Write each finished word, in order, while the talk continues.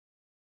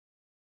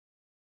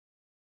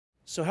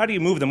So how do you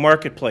move the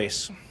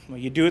marketplace? Well,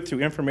 you do it through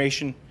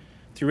information,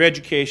 through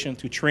education,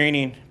 through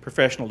training,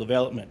 professional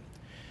development.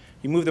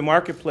 You move the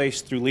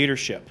marketplace through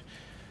leadership.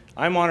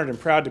 I'm honored and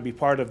proud to be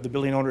part of the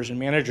Building Owners and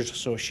Managers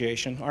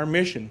Association. Our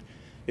mission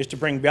is to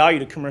bring value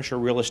to commercial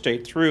real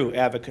estate through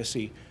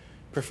advocacy,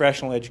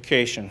 professional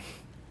education,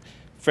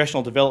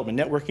 professional development,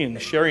 networking, and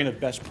the sharing of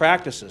best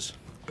practices.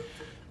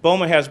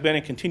 BOMA has been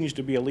and continues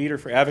to be a leader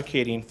for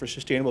advocating for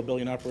sustainable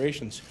building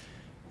operations.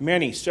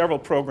 Several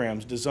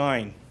programs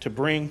designed to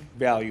bring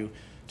value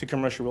to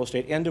commercial real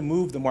estate and to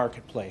move the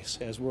marketplace,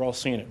 as we're all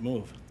seeing it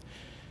move.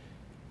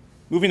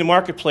 Moving the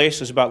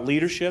marketplace is about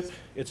leadership,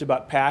 it's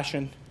about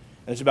passion,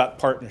 and it's about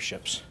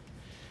partnerships.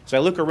 As I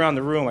look around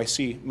the room, I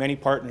see many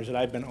partners that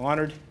I've been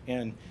honored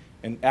and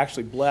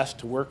actually blessed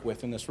to work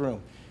with in this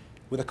room,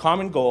 with a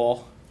common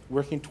goal,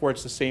 working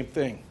towards the same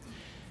thing.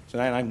 So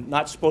I'm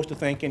not supposed to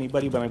thank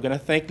anybody, but I'm going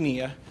to thank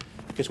NIA,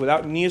 because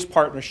without NIA's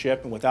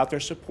partnership and without their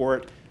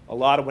support, a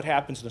lot of what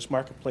happens in this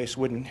marketplace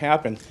wouldn't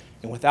happen.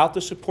 And without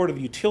the support of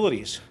the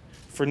utilities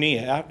for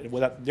NIA,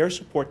 without their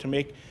support to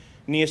make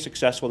NIA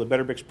successful, the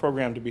BetterBricks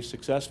program to be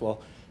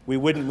successful, we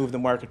wouldn't move the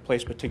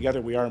marketplace, but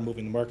together we are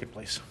moving the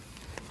marketplace.